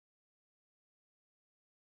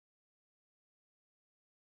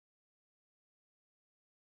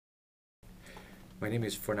My name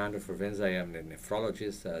is Fernando Forvenza. I am a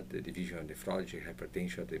nephrologist at the Division of Nephrology and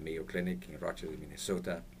Hypertension at the Mayo Clinic in Rochester,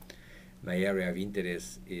 Minnesota. My area of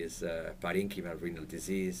interest is parenchymal renal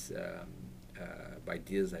disease. By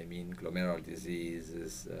this I mean glomerular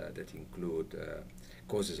diseases that include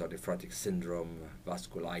causes of nephrotic syndrome,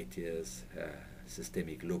 vasculitis,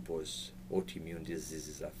 systemic lupus, autoimmune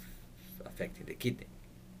diseases affecting the kidney.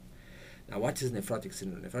 Now, what is nephrotic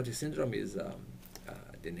syndrome? Nephrotic syndrome is,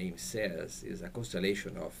 the name says, is a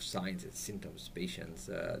constellation of signs and symptoms. Patients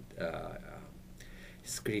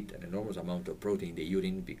excrete an enormous amount of protein in the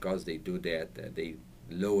urine. Because they do that, they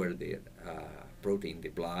lower their protein in the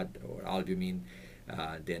blood, or albumin.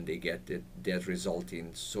 Then they get that result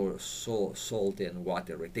in salt and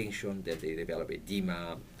water retention. Then they develop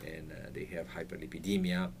edema, and they have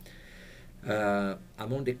hyperlipidemia.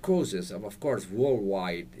 Among the causes, of course,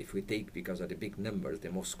 worldwide, if we take, because of the big numbers, the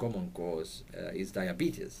most common cause is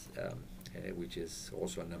diabetes, which is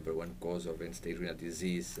also a #1 cause of end-stage renal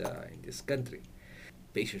disease in this country.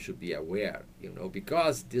 Patients should be aware,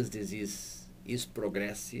 because this disease is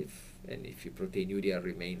progressive, and if your proteinuria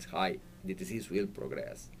remains high, the disease will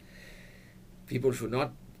progress. People should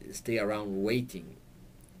not stay around waiting,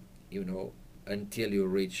 until you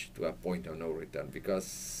reach to a point of no return,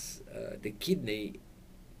 because the kidney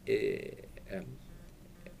is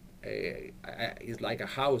like a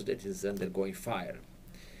house that is undergoing fire.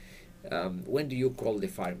 When do you call the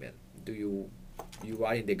fireman? You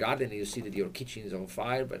are in the garden and you see that your kitchen is on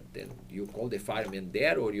fire, but then you call the fireman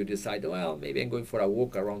there, or you decide, well, maybe I'm going for a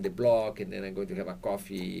walk around the block and then I'm going to have a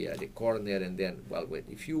coffee at the corner, and then, well,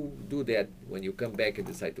 if you do that, when you come back and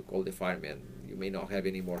decide to call the fireman, you may not have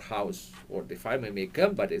any more house, or the fireman may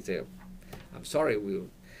come, but it's I'm sorry,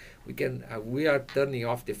 we are turning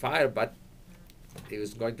off the fire, but there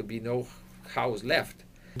is going to be no house left.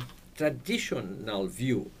 Traditional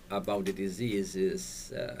view about the disease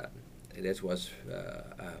is that was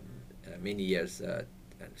many years and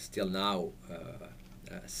still now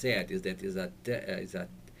said is that is a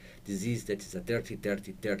disease that is a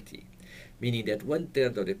 30-30-30, meaning that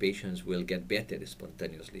 1/3 of the patients will get better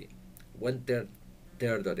spontaneously. 1/3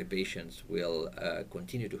 of the patients will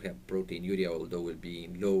continue to have proteinuria, although will be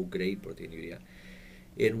in low-grade proteinuria,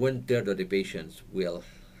 and 1/3 of the patients will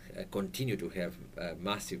continue to have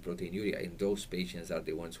massive proteinuria, and those patients are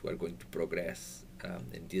the ones who are going to progress,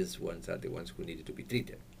 and these ones are the ones who needed to be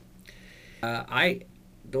treated. I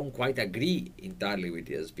don't quite agree entirely with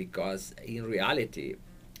this, because in reality,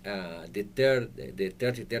 the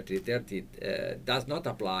 30-30-30 does not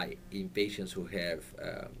apply in patients who have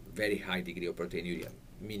very high degree of proteinuria,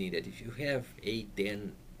 meaning that if you have 8,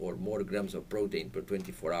 10 or more grams of protein per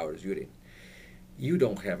 24 hours urine, you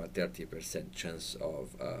don't have a 30% chance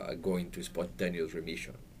of going to spontaneous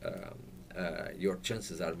remission. Your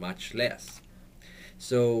chances are much less.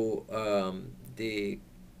 So the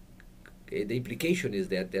implication is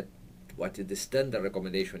that what the standard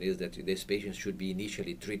recommendation is that these patients should be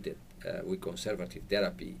initially treated with conservative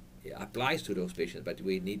therapy. It applies to those patients, but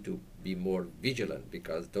we need to be more vigilant,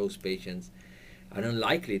 because those patients are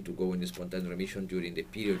unlikely to go into spontaneous remission during the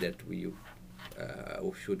period that we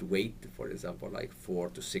should wait, for example, like 4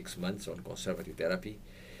 to 6 months on conservative therapy.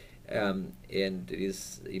 And there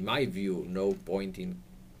is, in my view, no point in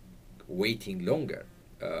waiting longer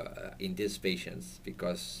in these patients,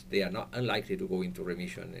 because they are not unlikely to go into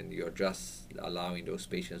remission, and you're just allowing those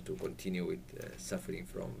patients to continue with suffering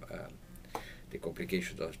from the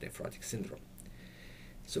complications of nephrotic syndrome.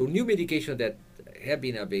 So new medications that have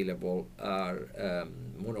been available are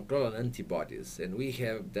monoclonal antibodies, and we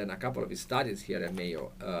have done a couple of studies here at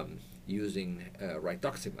Mayo using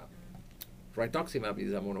rituximab. Rituximab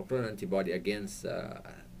is a monoclonal antibody against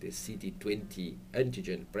the CD20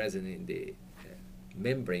 antigen present in the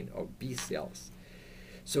membrane of B cells.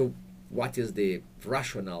 So what is the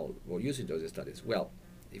rationale for using those studies? Well,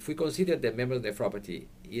 if we consider that membranous nephropathy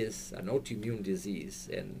is an autoimmune disease,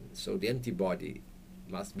 and so the antibody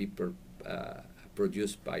must be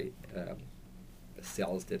produced by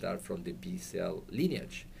cells that are from the B cell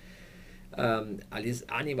lineage. At least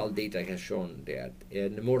animal data has shown that.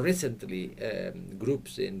 And more recently,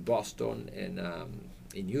 groups in Boston and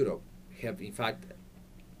in Europe have in fact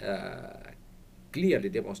clearly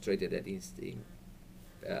demonstrated that in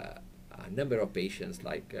a number of patients,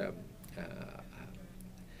 like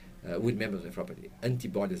with membranous nephropathy,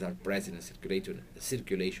 antibodies are present in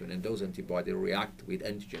circulation, and those antibodies react with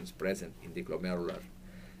antigens present in the glomerular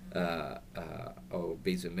or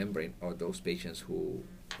basal membrane of those patients who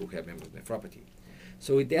have membranous nephropathy.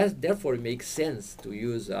 So it therefore makes sense to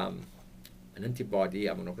use an antibody,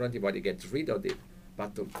 a monoclonal antibody, gets rid of the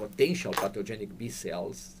potential pathogenic B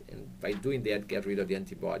cells, and by doing that, get rid of the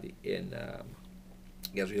antibody and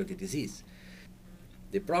get rid of the disease.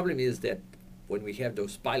 The problem is that when we have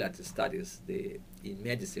those pilot studies, in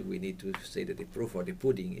medicine we need to say that the proof of the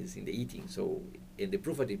pudding is in the eating. So, the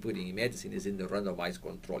proof of the pudding in medicine is in the randomized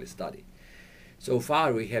control study. So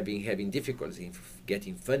far, we have been having difficulty in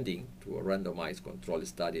getting funding to a randomized control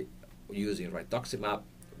study using rituximab.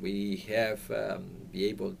 We have been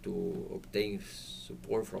able to obtain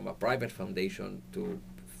support from a private foundation to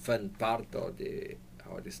fund part of the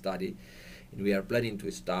study, and we are planning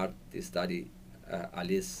to start the study at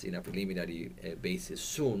least in a preliminary basis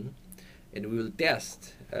soon, and we will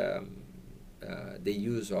test the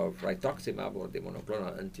use of rituximab or the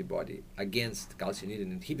monoclonal antibody against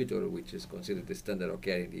calcineurin inhibitor, which is considered the standard of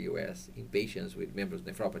care in the US, in patients with membranous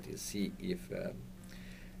nephropathy, see if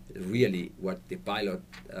really what the pilot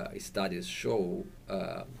studies show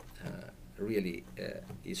really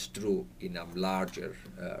is true in a larger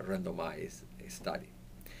randomized study.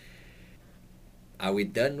 Are we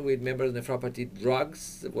done with membranous nephropathy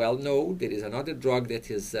drugs? Well, no. There is another drug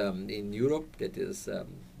that is in Europe that is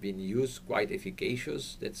been used, quite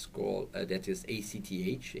efficacious. That's called that is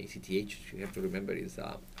ACTH. ACTH, you have to remember, is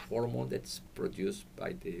a hormone that's produced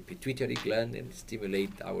by the pituitary gland and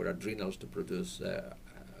stimulate our adrenals to produce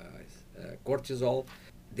cortisol.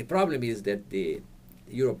 The problem is that the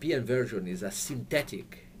European version is a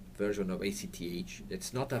synthetic version of ACTH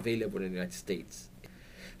that's not available in the United States.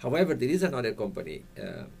 However, there is another company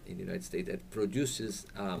in the United States that produces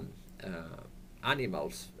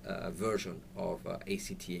animals version of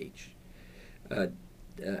ACTH.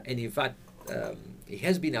 And in fact, it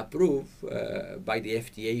has been approved by the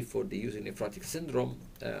FDA for the use in nephrotic syndrome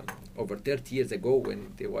over 30 years ago,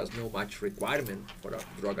 when there was no much requirement for a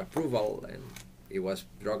drug approval, and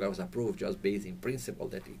drug was approved just based in principle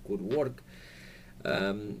that it could work.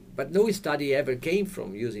 But no study ever came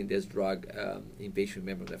from using this drug in patient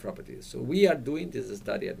with membranous nephropathy. So we are doing this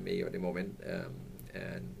study at Mayo at the moment,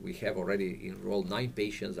 and we have already enrolled 9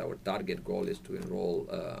 patients. Our target goal is to enroll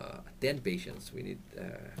 10 patients. We need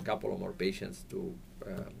a couple of more patients to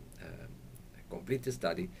complete the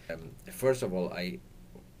study. First of all, I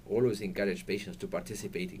always encourage patients to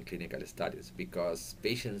participate in clinical studies, because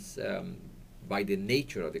patients, by the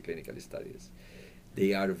nature of the clinical studies,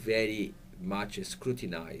 they are very much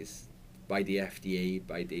scrutinized by the FDA,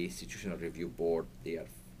 by the institutional review board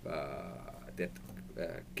that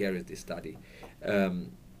carries the study.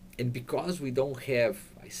 And because we don't have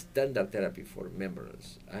a standard therapy for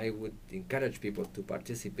membranous, I would encourage people to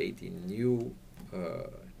participate in new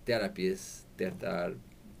therapies that are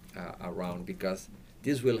around, because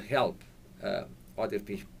this will help other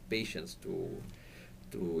patients to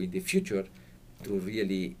in the future to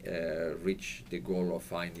really reach the goal of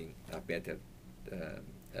finding a better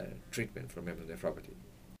treatment for membranous nephropathy.